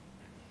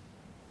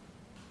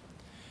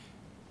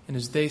 and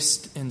as they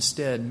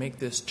instead make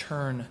this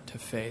turn to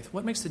faith,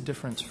 what makes the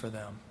difference for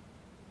them?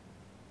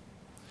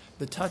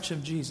 The touch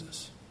of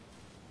Jesus.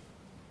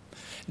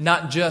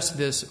 Not just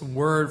this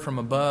word from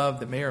above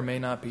that may or may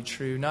not be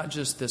true, not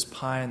just this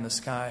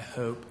pie-in-the-sky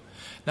hope,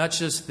 not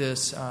just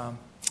this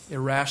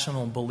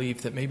irrational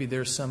belief that maybe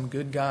there's some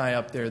good guy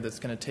up there that's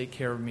going to take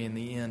care of me in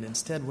the end.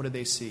 Instead, what do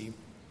they see?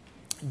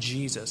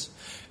 Jesus,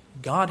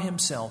 God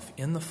himself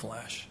in the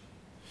flesh,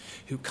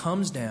 who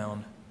comes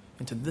down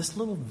into this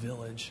little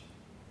village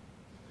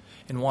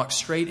and walks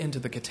straight into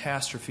the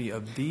catastrophe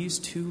of these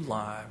 2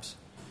 lives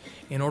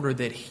in order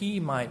that he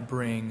might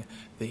bring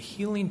the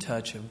healing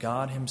touch of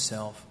God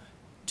himself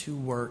to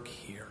work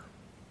here.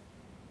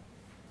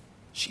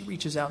 She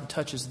reaches out and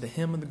touches the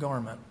hem of the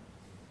garment,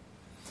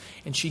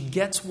 and she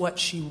gets what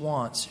she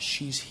wants.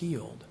 She's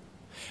healed.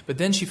 But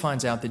then she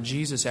finds out that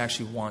Jesus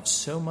actually wants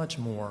so much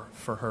more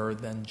for her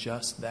than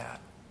just that.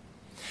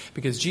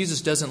 Because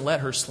Jesus doesn't let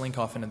her slink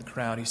off into the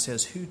crowd. He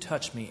says, who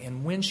touched me?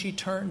 And when she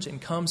turns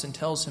and comes and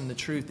tells him the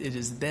truth, it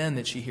is then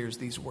that she hears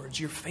these words,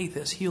 your faith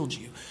has healed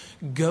you.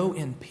 Go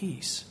in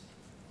peace.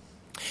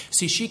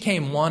 See, she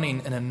came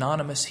wanting an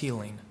anonymous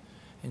healing,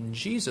 and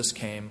Jesus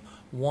came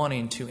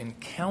wanting to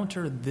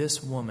encounter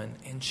this woman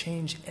and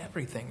change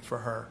everything for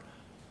her.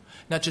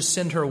 Not just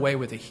send her away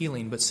with a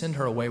healing, but send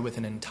her away with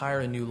an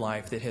entire new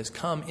life that has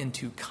come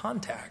into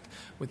contact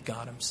with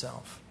God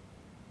himself.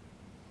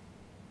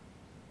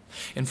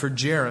 And for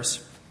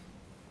Jairus,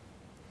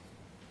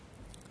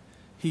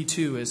 he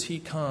too, as he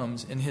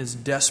comes in his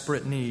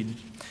desperate need,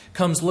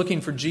 comes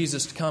looking for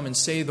Jesus to come and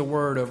say the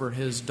word over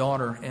his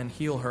daughter and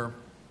heal her.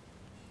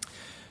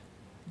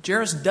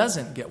 Jairus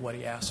doesn't get what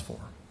he asked for.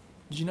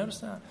 Did you notice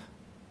that?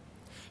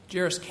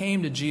 Jairus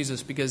came to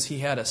Jesus because he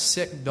had a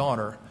sick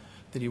daughter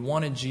that he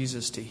wanted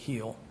Jesus to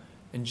heal,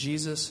 and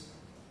Jesus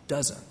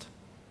doesn't.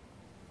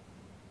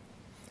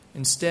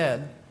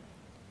 Instead,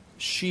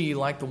 she,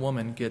 like the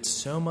woman, gets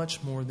so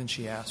much more than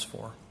she asked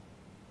for.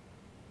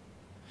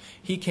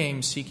 He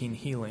came seeking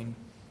healing,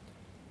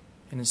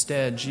 and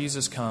instead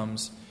Jesus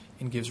comes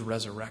and gives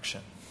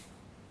resurrection,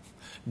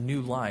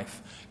 new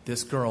life.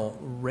 This girl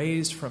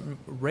raised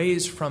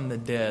from the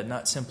dead,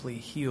 not simply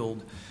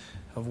healed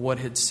of what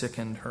had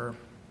sickened her.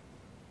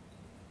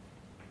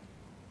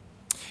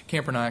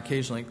 Camper and I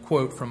occasionally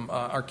quote from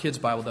our kids'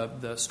 Bible,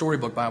 the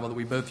storybook Bible that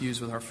we both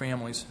use with our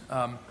families.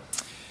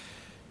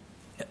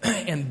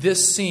 And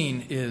this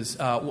scene is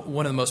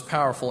one of the most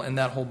powerful in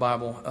that whole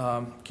Bible.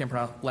 Camper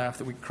and I laugh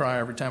that we cry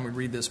every time we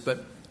read this.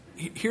 But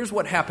here's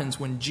what happens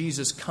when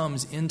Jesus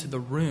comes into the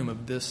room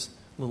of this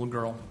little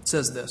girl. It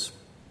says this.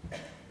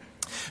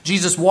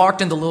 Jesus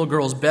walked into the little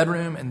girl's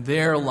bedroom, and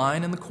there,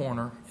 lying in the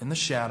corner, in the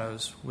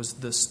shadows, was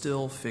the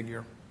still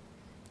figure.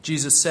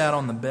 Jesus sat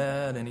on the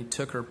bed, and he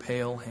took her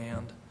pale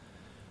hand.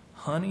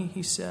 Honey,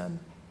 he said,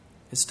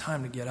 it's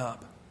time to get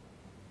up.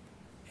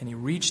 And he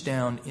reached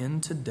down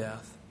into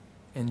death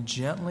and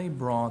gently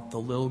brought the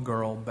little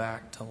girl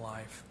back to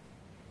life.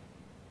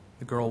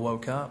 The girl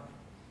woke up,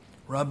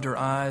 rubbed her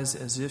eyes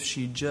as if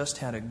she just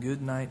had a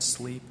good night's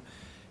sleep,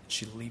 and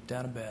she leaped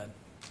out of bed.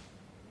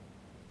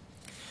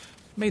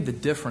 Made the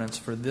difference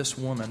for this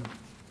woman,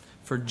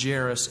 for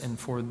Jairus, and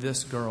for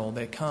this girl.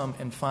 They come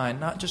and find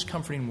not just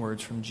comforting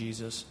words from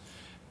Jesus,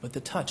 but the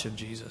touch of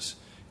Jesus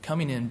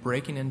coming in,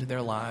 breaking into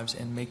their lives,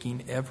 and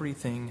making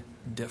everything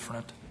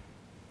different.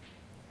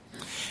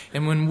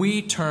 And when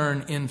we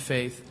turn in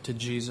faith to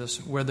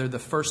Jesus, whether the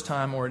first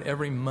time or at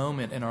every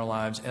moment in our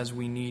lives as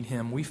we need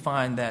Him, we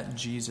find that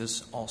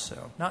Jesus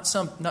also. Not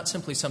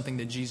simply something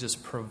that Jesus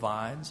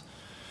provides,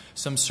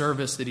 some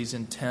service that He's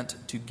intent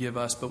to give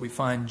us, but we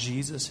find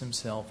Jesus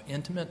Himself,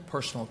 intimate,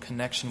 personal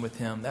connection with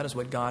Him. That is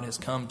what God has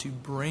come to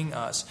bring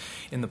us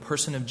in the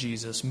person of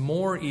Jesus,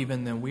 more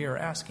even than we are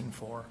asking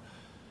for,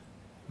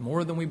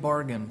 more than we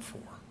bargained for.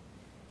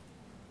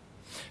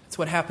 That's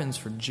what happens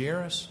for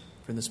Jairus,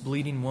 for this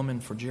bleeding woman,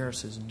 for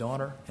Jairus'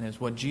 daughter, and is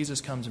what Jesus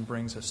comes and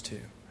brings us to.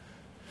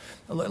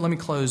 Let me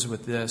close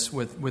with this,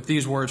 with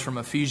these words from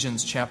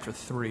Ephesians chapter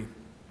 3.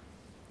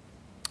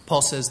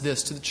 Paul says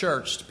this to the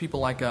church, to people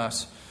like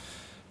us,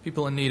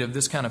 people in need of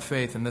this kind of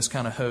faith and this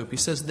kind of hope. He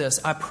says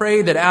this, I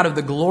pray that out of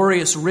the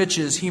glorious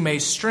riches He may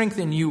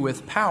strengthen you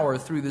with power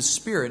through the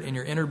Spirit in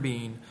your inner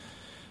being,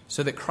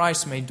 so that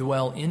Christ may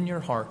dwell in your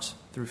hearts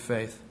through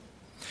faith.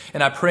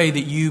 And I pray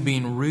that you,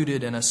 being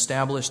rooted and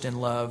established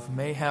in love,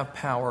 may have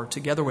power,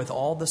 together with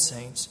all the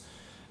saints,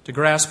 to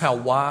grasp how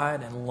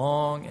wide and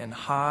long and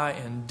high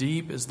and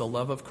deep is the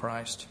love of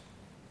Christ,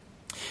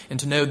 and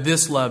to know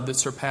this love that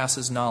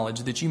surpasses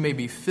knowledge, that you may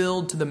be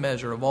filled to the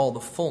measure of all the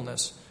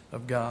fullness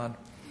of God.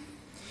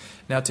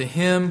 Now to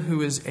Him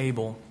who is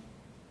able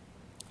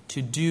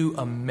to do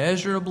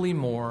immeasurably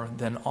more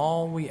than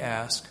all we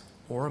ask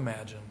or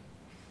imagine,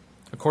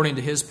 according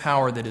to His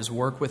power that is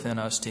work within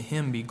us, to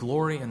Him be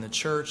glory in the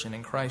church and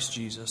in Christ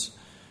Jesus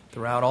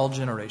throughout all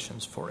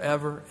generations,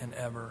 forever and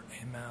ever.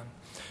 Amen.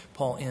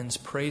 Paul ends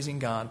praising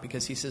God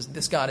because he says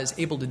this God is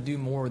able to do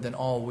more than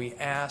all we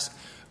ask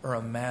or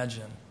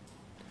imagine.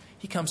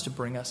 He comes to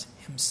bring us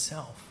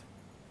Himself,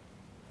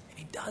 and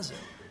He does it.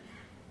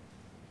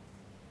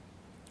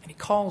 And He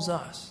calls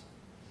us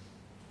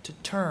to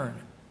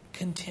turn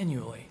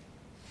continually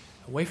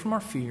away from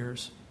our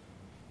fears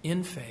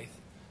in faith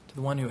to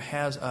the one who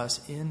has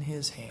us in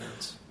His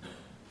hands.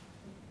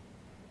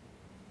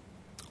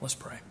 Let's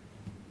pray.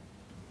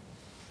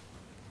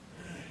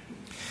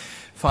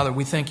 Father,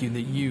 we thank You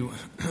that You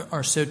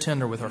are so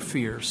tender with our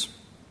fears,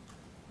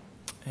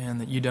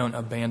 and that You don't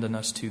abandon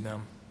us to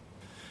them,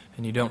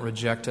 and You don't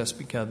reject us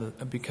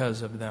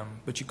because of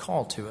them, but You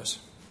call to us.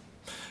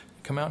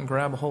 You come out and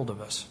grab a hold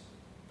of us.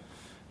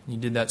 And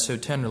You did that so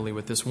tenderly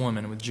with this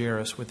woman, with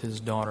Jairus, with his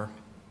daughter.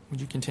 Would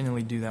You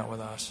continually do that with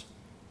us?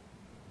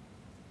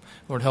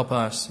 Lord, help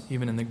us,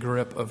 even in the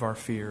grip of our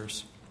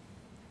fears,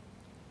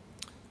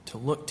 to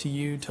look to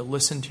You, to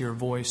listen to Your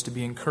voice, to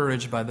be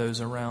encouraged by those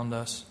around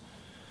us,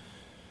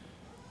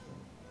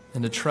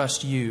 and to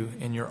trust You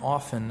in Your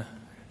often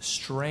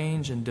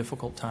strange and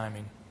difficult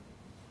timing.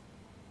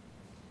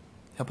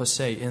 Help us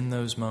say in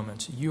those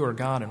moments, You are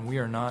God and we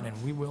are not,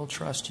 and we will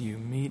trust You.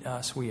 Meet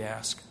us, we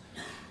ask.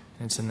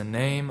 And it's in the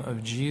name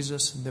of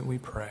Jesus that we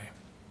pray.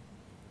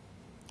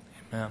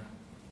 Amen.